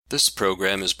This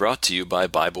program is brought to you by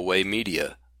Bible Way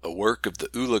Media, a work of the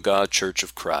Ulaga Church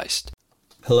of Christ.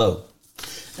 Hello,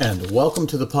 and welcome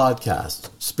to the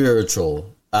podcast,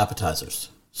 Spiritual Appetizers.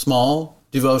 Small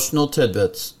devotional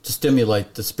tidbits to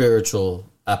stimulate the spiritual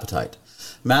appetite.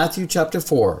 Matthew chapter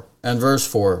 4 and verse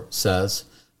 4 says,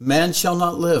 "Man shall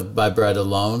not live by bread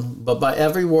alone, but by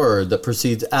every word that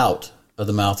proceeds out of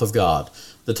the mouth of God."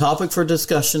 The topic for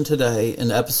discussion today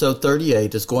in episode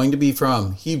 38 is going to be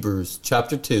from Hebrews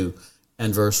chapter 2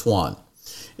 and verse 1.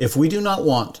 If we do not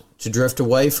want to drift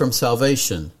away from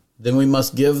salvation, then we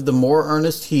must give the more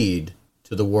earnest heed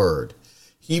to the word.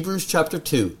 Hebrews chapter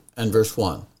 2 and verse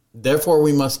 1. Therefore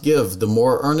we must give the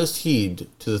more earnest heed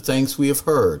to the things we have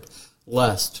heard,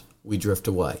 lest we drift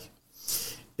away.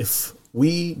 If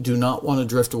we do not want to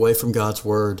drift away from God's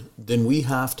word, then we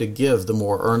have to give the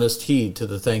more earnest heed to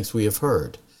the things we have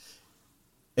heard.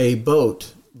 A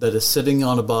boat that is sitting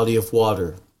on a body of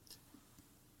water,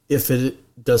 if it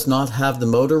does not have the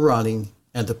motor running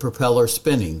and the propeller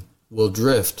spinning, will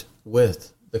drift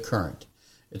with the current.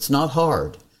 It's not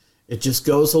hard. It just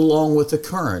goes along with the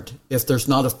current if there's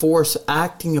not a force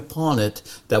acting upon it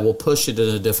that will push it in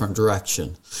a different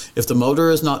direction. If the motor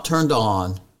is not turned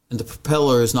on and the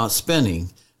propeller is not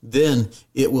spinning, then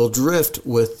it will drift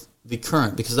with the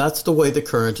current because that's the way the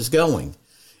current is going.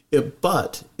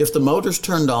 But if the motor's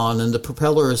turned on and the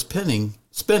propeller is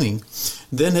spinning,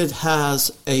 then it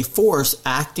has a force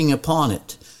acting upon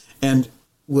it and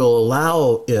will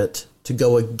allow it to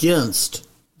go against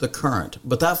the current.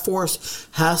 But that force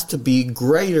has to be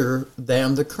greater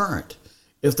than the current.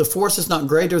 If the force is not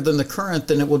greater than the current,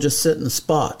 then it will just sit in a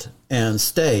spot and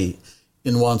stay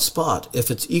in one spot if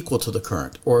it's equal to the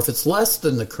current. Or if it's less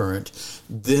than the current,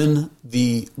 then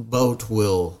the boat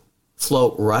will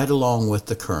float right along with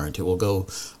the current. It will go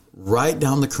right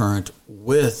down the current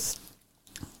with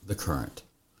the current.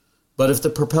 But if the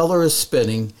propeller is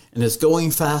spinning and is going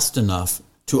fast enough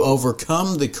to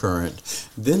overcome the current,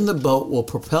 then the boat will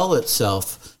propel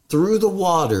itself through the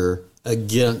water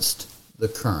against the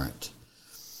current.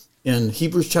 In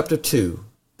Hebrews chapter 2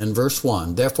 and verse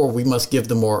 1, therefore we must give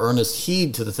the more earnest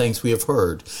heed to the things we have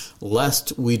heard,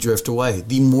 lest we drift away.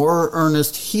 The more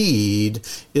earnest heed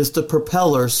is the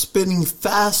propeller spinning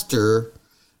faster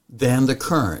than the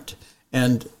current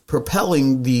and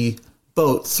propelling the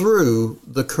boat through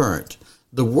the current.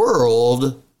 The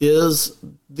world is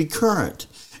the current,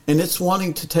 and it's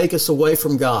wanting to take us away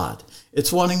from God.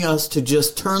 It's wanting us to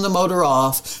just turn the motor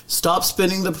off, stop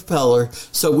spinning the propeller,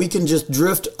 so we can just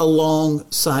drift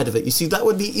alongside of it. You see, that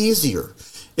would be easier.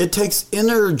 It takes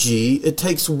energy, it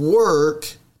takes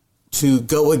work to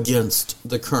go against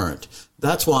the current.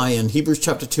 That's why in Hebrews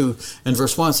chapter 2 and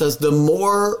verse 1 it says, the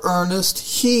more earnest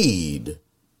heed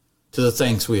to the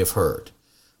things we have heard.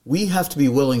 We have to be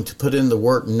willing to put in the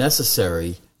work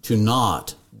necessary to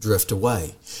not drift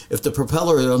away. If the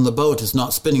propeller on the boat is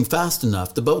not spinning fast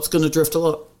enough, the boat's going to drift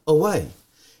away.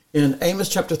 In Amos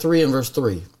chapter 3 and verse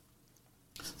 3,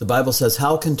 the Bible says,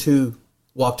 how can two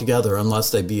walk together unless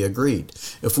they be agreed?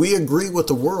 If we agree with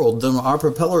the world, then our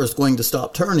propeller is going to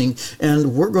stop turning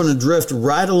and we're going to drift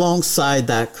right alongside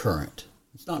that current.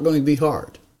 It's not going to be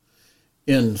hard.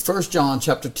 In 1 John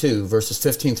chapter 2, verses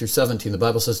 15 through 17, the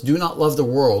Bible says, do not love the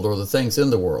world or the things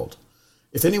in the world.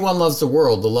 If anyone loves the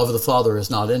world, the love of the Father is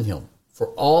not in him. For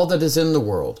all that is in the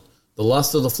world, the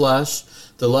lust of the flesh,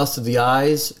 the lust of the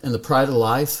eyes, and the pride of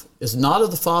life, is not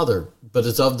of the Father, but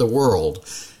is of the world.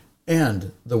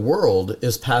 And the world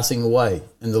is passing away,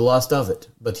 and the lust of it.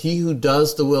 But he who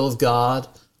does the will of God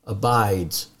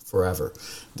abides forever.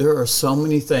 There are so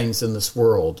many things in this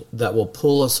world that will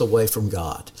pull us away from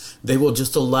God. They will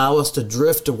just allow us to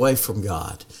drift away from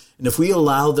God. And if we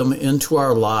allow them into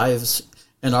our lives,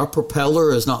 and our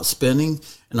propeller is not spinning,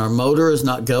 and our motor is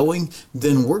not going,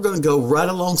 then we're going to go right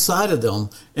alongside of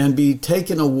them and be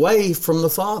taken away from the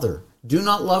Father. Do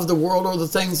not love the world or the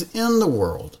things in the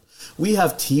world. We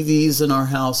have TVs in our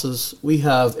houses. We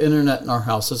have internet in our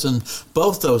houses, and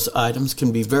both those items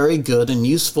can be very good and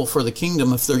useful for the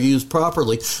kingdom if they're used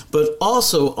properly. But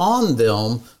also on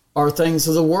them are things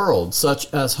of the world,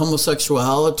 such as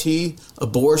homosexuality,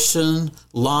 abortion,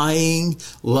 lying,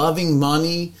 loving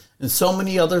money, and so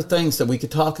many other things that we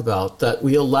could talk about that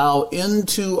we allow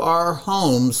into our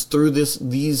homes through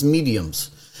these mediums.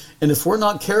 And if we're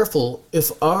not careful,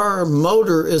 if our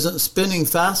motor isn't spinning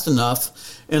fast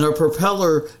enough and our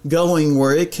propeller going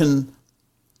where it can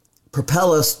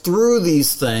propel us through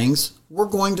these things, we're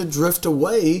going to drift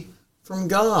away from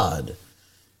God.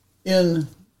 In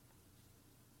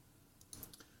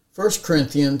 1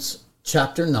 Corinthians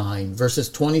chapter 9, verses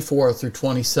 24 through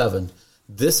 27,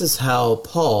 this is how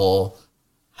Paul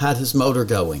had his motor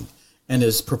going. and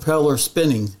his propeller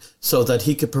spinning so that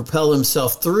he could propel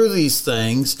himself through these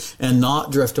things and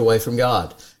not drift away from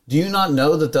God. Do you not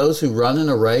know that those who run in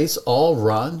a race all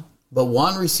run, but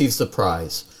one receives the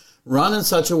prize? Run in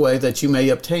such a way that you may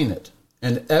obtain it.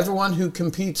 And everyone who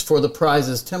competes for the prize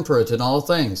is temperate in all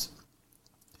things.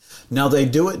 Now they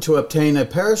do it to obtain a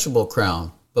perishable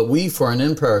crown, but we for an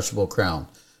imperishable crown.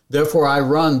 Therefore I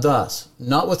run thus,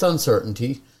 not with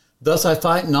uncertainty. Thus I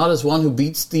fight not as one who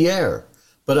beats the air,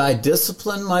 but I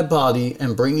discipline my body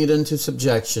and bring it into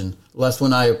subjection, lest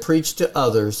when I have preached to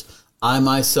others, I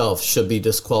myself should be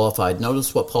disqualified.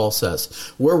 Notice what Paul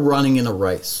says. We're running in a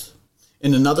race.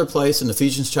 In another place, in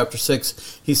Ephesians chapter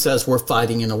 6, he says we're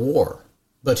fighting in a war.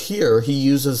 But here he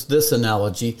uses this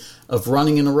analogy of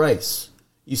running in a race.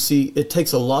 You see, it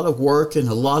takes a lot of work and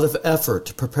a lot of effort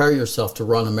to prepare yourself to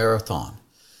run a marathon.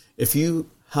 If you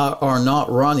are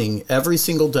not running every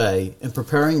single day and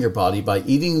preparing your body by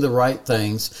eating the right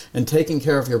things and taking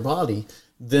care of your body,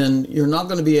 then you're not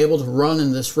going to be able to run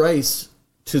in this race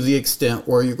to the extent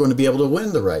where you're going to be able to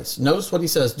win the race. Notice what he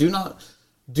says. Do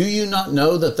you not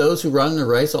know that those who run in a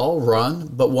race all run,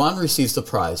 but one receives the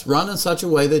prize? Run in such a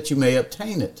way that you may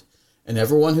obtain it. And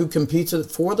everyone who competes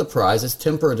for the prize is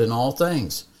temperate in all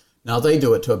things. Now they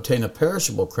do it to obtain a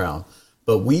perishable crown,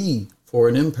 but we for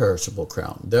an imperishable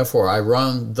crown. Therefore I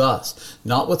run thus,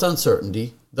 not with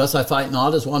uncertainty. Thus I fight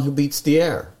not as one who beats the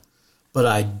air, but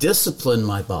I discipline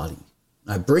my body.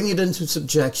 I bring it into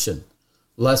subjection,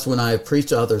 lest when I have preached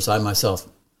to others, I myself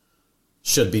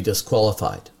should be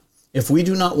disqualified. If we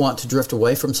do not want to drift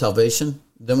away from salvation,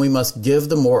 then we must give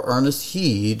the more earnest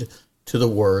heed to the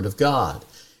word of God.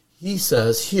 He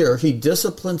says here, he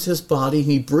disciplines his body,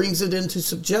 he brings it into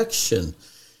subjection.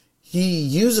 He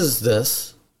uses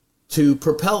this to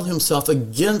propel himself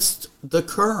against the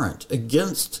current,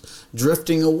 against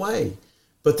drifting away.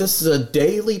 But this is a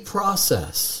daily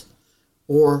process,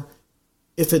 or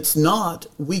if it's not,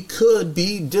 we could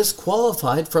be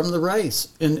disqualified from the race.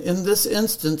 And in this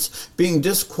instance, being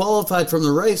disqualified from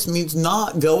the race means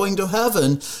not going to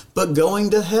heaven, but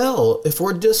going to hell. If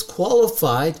we're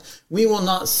disqualified, we will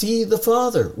not see the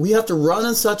Father. We have to run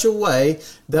in such a way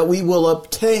that we will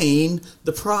obtain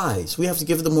the prize. We have to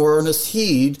give the more earnest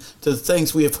heed to the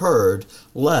things we have heard,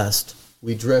 lest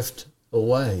we drift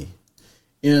away.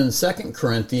 In 2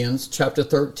 Corinthians chapter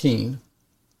 13,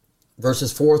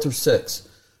 verses 4 through 6.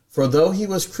 For though he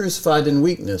was crucified in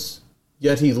weakness,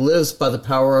 yet he lives by the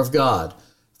power of God.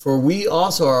 For we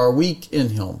also are weak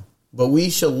in him, but we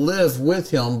shall live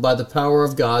with him by the power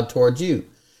of God toward you.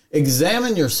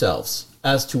 Examine yourselves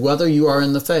as to whether you are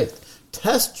in the faith.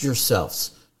 Test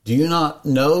yourselves. Do you not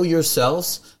know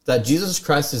yourselves that Jesus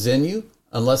Christ is in you,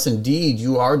 unless indeed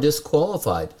you are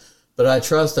disqualified? But I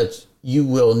trust that you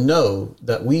will know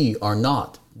that we are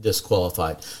not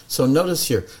disqualified. So notice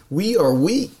here, we are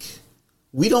weak.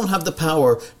 We don't have the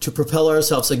power to propel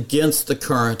ourselves against the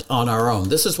current on our own.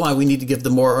 This is why we need to give the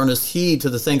more earnest heed to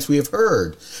the things we have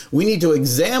heard. We need to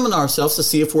examine ourselves to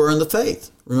see if we're in the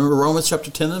faith. Remember Romans chapter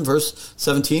 10 and verse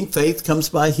 17, faith comes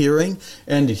by hearing,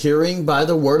 and hearing by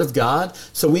the word of God.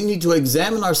 So we need to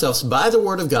examine ourselves by the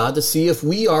word of God to see if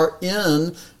we are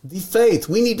in the faith.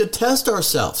 We need to test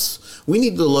ourselves. We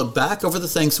need to look back over the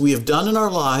things we have done in our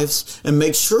lives and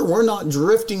make sure we're not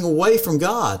drifting away from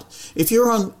God. If you're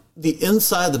on the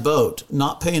inside of the boat,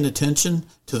 not paying attention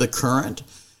to the current,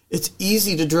 it's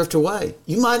easy to drift away.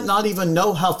 You might not even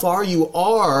know how far you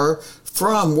are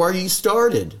from where you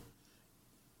started,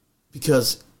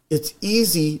 because it's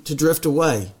easy to drift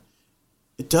away.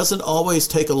 It doesn't always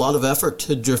take a lot of effort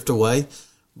to drift away,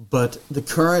 but the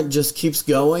current just keeps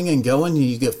going and going, and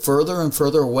you get further and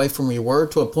further away from where you were,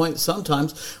 to a point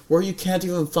sometimes where you can't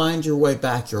even find your way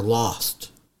back. You're lost.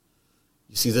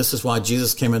 You see, this is why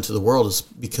Jesus came into the world, is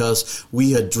because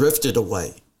we had drifted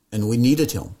away and we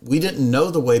needed him. We didn't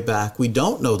know the way back. We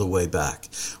don't know the way back.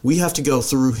 We have to go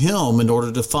through him in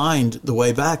order to find the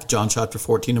way back. John chapter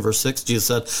 14 and verse 6, Jesus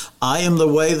said, I am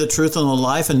the way, the truth, and the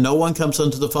life, and no one comes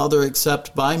unto the Father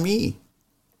except by me.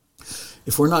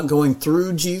 If we're not going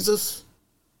through Jesus,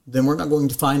 then we're not going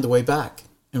to find the way back,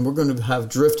 and we're going to have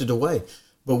drifted away.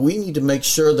 But we need to make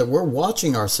sure that we're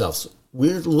watching ourselves.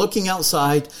 We're looking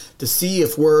outside to see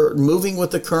if we're moving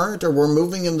with the current or we're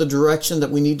moving in the direction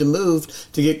that we need to move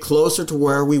to get closer to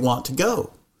where we want to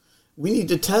go. We need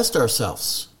to test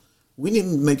ourselves. We need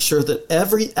to make sure that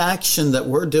every action that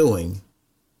we're doing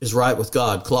is right with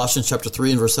God. Colossians chapter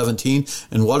 3 and verse 17,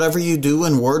 and whatever you do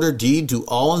in word or deed, do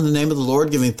all in the name of the Lord,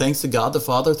 giving thanks to God the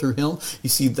Father through him. You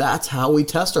see, that's how we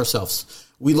test ourselves.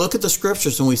 We look at the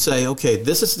scriptures and we say, okay,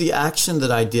 this is the action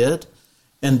that I did,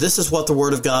 and this is what the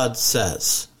word of God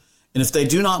says. And if they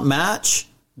do not match,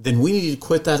 then we need to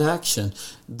quit that action.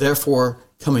 Therefore,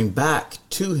 coming back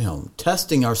to him,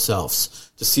 testing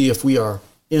ourselves to see if we are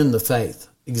in the faith,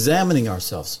 examining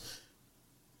ourselves.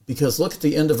 Because look at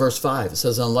the end of verse 5. It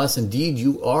says, unless indeed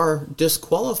you are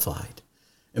disqualified.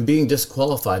 And being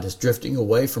disqualified is drifting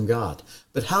away from God.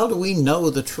 But how do we know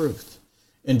the truth?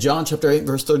 In John chapter 8,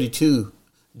 verse 32,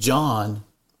 John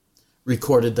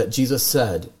recorded that Jesus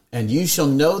said, and you shall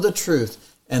know the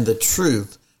truth, and the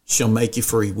truth shall make you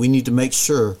free. We need to make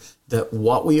sure that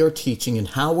what we are teaching and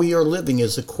how we are living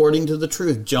is according to the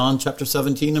truth. John chapter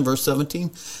 17 and verse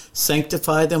 17,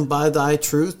 sanctify them by thy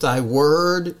truth. Thy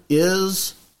word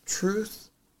is truth.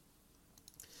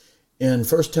 In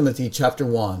 1 Timothy chapter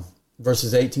 1,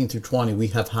 verses 18 through 20, we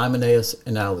have Hymenaeus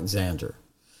and Alexander.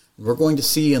 We're going to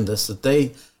see in this that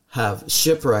they have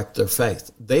shipwrecked their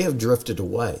faith. They have drifted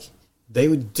away.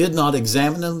 They did not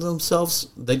examine themselves.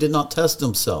 They did not test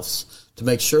themselves to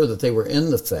make sure that they were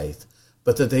in the faith,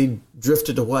 but that they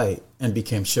drifted away and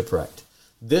became shipwrecked.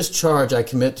 This charge I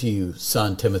commit to you,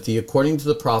 son Timothy, according to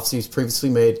the prophecies previously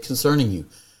made concerning you,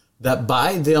 that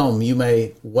by them you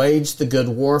may wage the good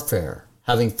warfare,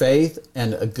 having faith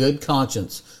and a good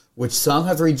conscience, which some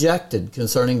have rejected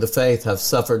concerning the faith have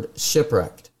suffered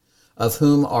shipwreck, of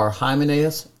whom are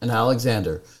Hymenaeus and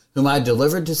Alexander, whom I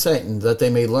delivered to Satan, that they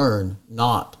may learn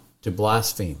not to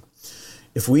blaspheme.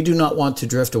 If we do not want to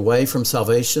drift away from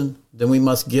salvation, then we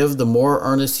must give the more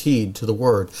earnest heed to the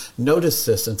word. Notice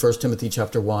this in 1 Timothy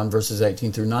chapter 1, verses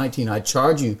 18 through 19.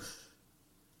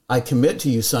 I commit to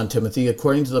you, son Timothy,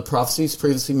 according to the prophecies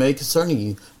previously made concerning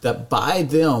you, that by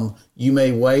them you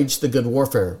may wage the good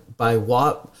warfare, by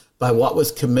what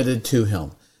was committed to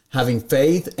him, having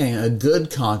faith and a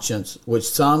good conscience, which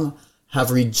some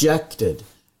have rejected.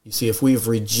 You see, if we have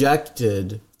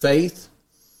rejected faith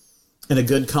and a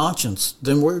good conscience,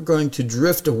 then we're going to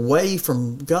drift away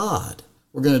from God.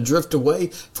 We're going to drift away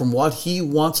from what he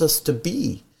wants us to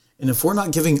be. And if we're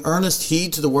not giving earnest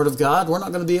heed to the word of God, we're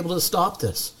not going to be able to stop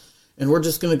this. And we're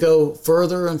just going to go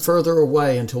further and further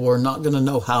away until we're not going to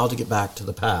know how to get back to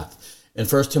the path. In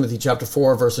 1 Timothy chapter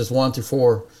 4, verses 1 through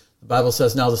 4, the Bible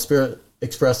says, now the Spirit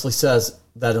expressly says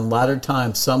that in latter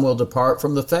times some will depart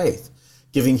from the faith,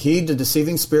 giving heed to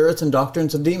deceiving spirits and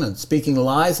doctrines of demons, speaking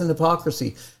lies and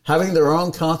hypocrisy, having their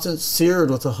own conscience seared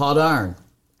with a hot iron,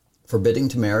 forbidding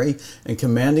to marry, and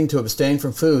commanding to abstain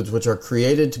from foods which are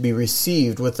created to be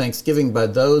received with thanksgiving by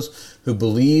those who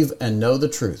believe and know the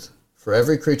truth. For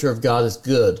every creature of God is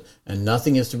good, and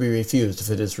nothing is to be refused if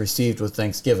it is received with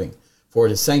thanksgiving, for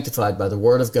it is sanctified by the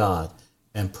word of God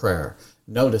and prayer.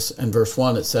 Notice in verse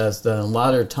 1 it says that in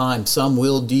latter time some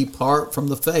will depart from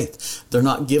the faith. They're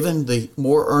not given the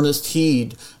more earnest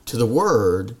heed to the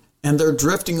word, and they're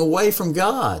drifting away from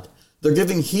God. They're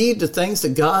giving heed to things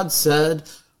that God said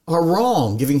are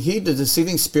wrong, giving heed to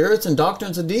deceiving spirits and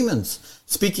doctrines of demons,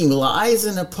 speaking lies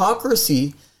and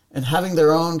hypocrisy, and having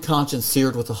their own conscience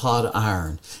seared with a hot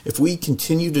iron. If we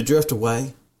continue to drift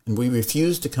away, and we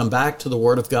refuse to come back to the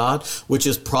word of God, which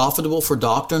is profitable for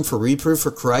doctrine, for reproof,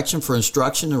 for correction, for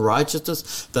instruction in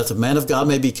righteousness, that the man of God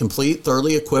may be complete,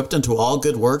 thoroughly equipped unto all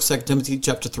good works, 2 Timothy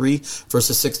chapter 3,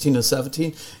 verses 16 and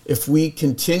 17. If we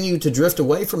continue to drift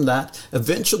away from that,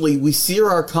 eventually we sear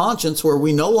our conscience where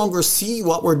we no longer see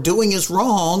what we're doing is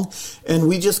wrong, and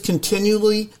we just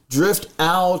continually drift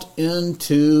out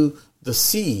into the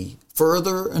sea,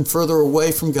 further and further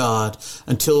away from God,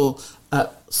 until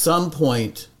at some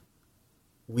point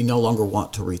we no longer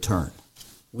want to return.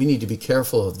 We need to be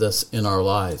careful of this in our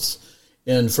lives.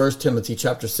 In 1 Timothy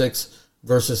chapter 6,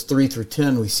 verses 3 through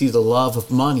 10, we see the love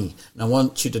of money. And I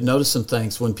want you to notice some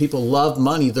things. When people love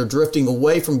money, they're drifting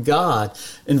away from God.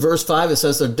 In verse 5, it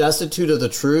says they're destitute of the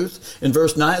truth. In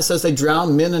verse 9, it says they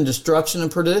drown men in destruction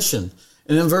and perdition.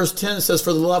 And in verse 10, it says,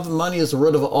 for the love of money is the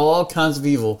root of all kinds of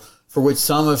evil, for which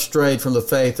some have strayed from the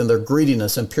faith in their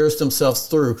greediness and pierced themselves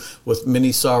through with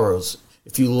many sorrows.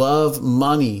 If you love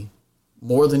money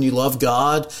more than you love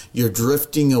God, you're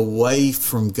drifting away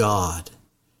from God.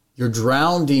 You're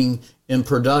drowning in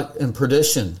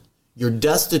perdition. You're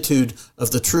destitute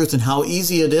of the truth, and how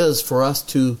easy it is for us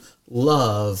to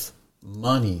love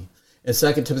money. In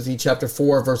 2 Timothy chapter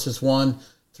 4, verses 1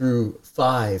 through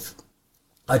 5,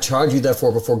 I charge you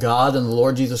therefore before God and the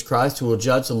Lord Jesus Christ, who will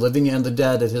judge the living and the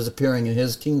dead at his appearing in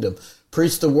his kingdom.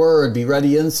 Preach the word, be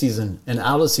ready in season and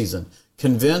out of season.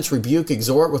 Convince, rebuke,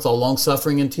 exhort with all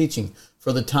longsuffering and teaching.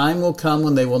 For the time will come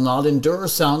when they will not endure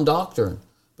sound doctrine,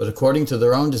 but according to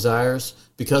their own desires,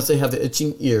 because they have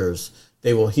itching ears,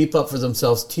 they will heap up for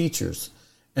themselves teachers,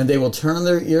 and they will turn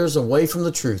their ears away from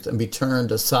the truth and be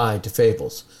turned aside to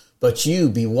fables. But you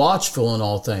be watchful in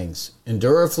all things,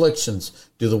 endure afflictions,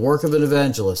 do the work of an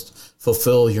evangelist,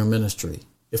 fulfill your ministry.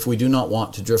 If we do not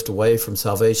want to drift away from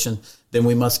salvation, then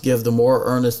we must give the more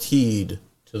earnest heed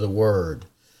to the word.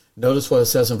 Notice what it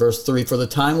says in verse 3, for the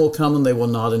time will come when they will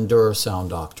not endure sound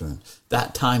doctrine.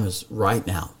 That time is right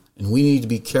now. And we need to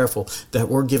be careful that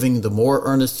we're giving the more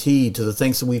earnest heed to the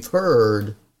things that we've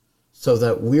heard so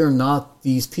that we're not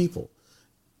these people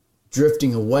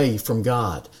drifting away from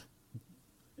God.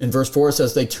 In verse 4 it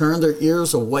says, they turn their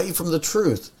ears away from the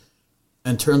truth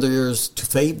and turn their ears to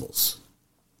fables.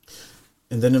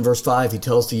 And then in verse 5, he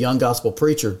tells the young gospel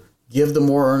preacher, give the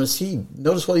more earnest heed.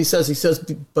 Notice what he says. He says,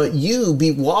 but you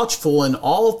be watchful in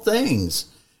all things.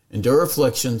 Endure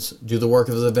afflictions, do the work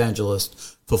of the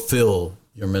evangelist, fulfill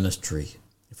your ministry.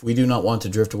 If we do not want to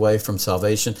drift away from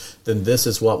salvation, then this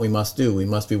is what we must do. We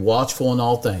must be watchful in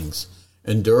all things,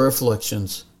 endure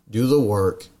afflictions, do the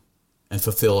work, and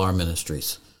fulfill our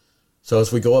ministries. So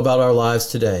as we go about our lives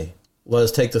today, let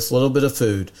us take this little bit of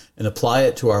food and apply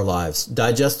it to our lives,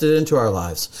 digest it into our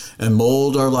lives, and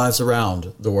mold our lives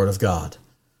around the Word of God.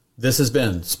 This has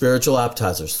been Spiritual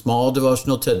Appetizers, small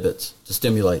devotional tidbits to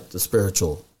stimulate the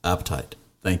spiritual appetite.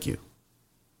 Thank you.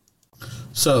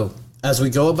 So, as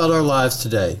we go about our lives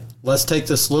today, let's take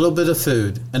this little bit of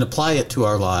food and apply it to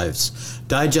our lives,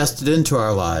 digest it into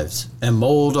our lives, and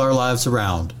mold our lives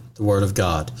around the Word of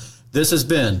God. This has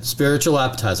been Spiritual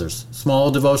Appetizers,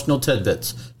 small devotional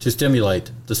tidbits to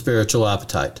stimulate the spiritual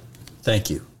appetite. Thank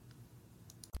you.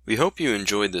 We hope you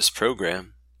enjoyed this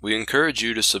program. We encourage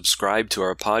you to subscribe to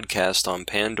our podcast on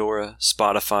Pandora,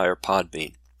 Spotify, or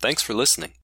Podbean. Thanks for listening.